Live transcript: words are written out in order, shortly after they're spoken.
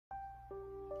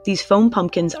These foam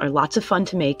pumpkins are lots of fun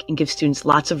to make and give students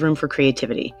lots of room for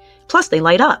creativity. Plus, they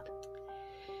light up.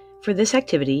 For this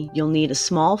activity, you'll need a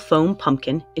small foam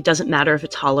pumpkin, it doesn't matter if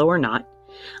it's hollow or not,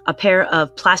 a pair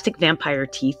of plastic vampire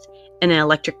teeth, and an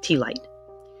electric tea light.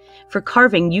 For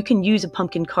carving, you can use a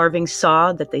pumpkin carving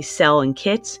saw that they sell in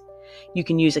kits. You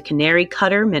can use a canary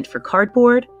cutter meant for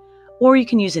cardboard, or you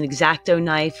can use an X-Acto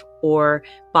knife or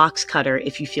box cutter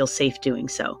if you feel safe doing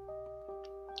so.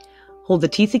 Hold the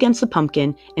teeth against the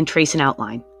pumpkin and trace an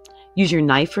outline. Use your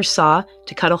knife or saw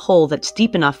to cut a hole that's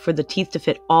deep enough for the teeth to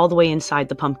fit all the way inside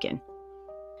the pumpkin.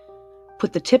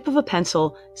 Put the tip of a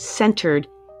pencil centered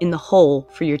in the hole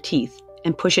for your teeth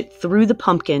and push it through the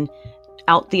pumpkin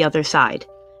out the other side.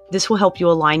 This will help you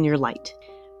align your light.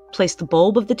 Place the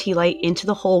bulb of the tea light into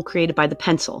the hole created by the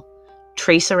pencil.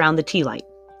 Trace around the tea light.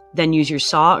 Then use your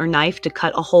saw or knife to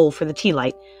cut a hole for the tea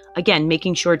light, again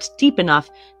making sure it's deep enough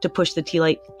to push the tea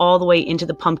light all the way into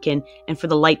the pumpkin and for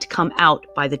the light to come out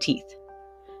by the teeth.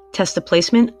 Test the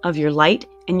placement of your light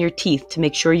and your teeth to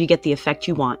make sure you get the effect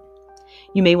you want.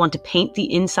 You may want to paint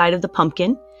the inside of the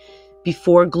pumpkin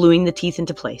before gluing the teeth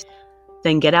into place.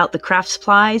 Then get out the craft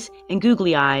supplies and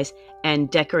googly eyes and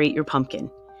decorate your pumpkin.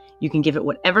 You can give it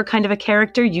whatever kind of a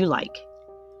character you like.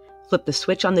 Flip the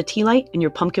switch on the tea light and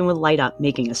your pumpkin will light up,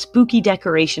 making a spooky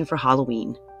decoration for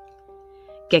Halloween.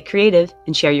 Get creative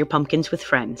and share your pumpkins with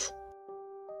friends.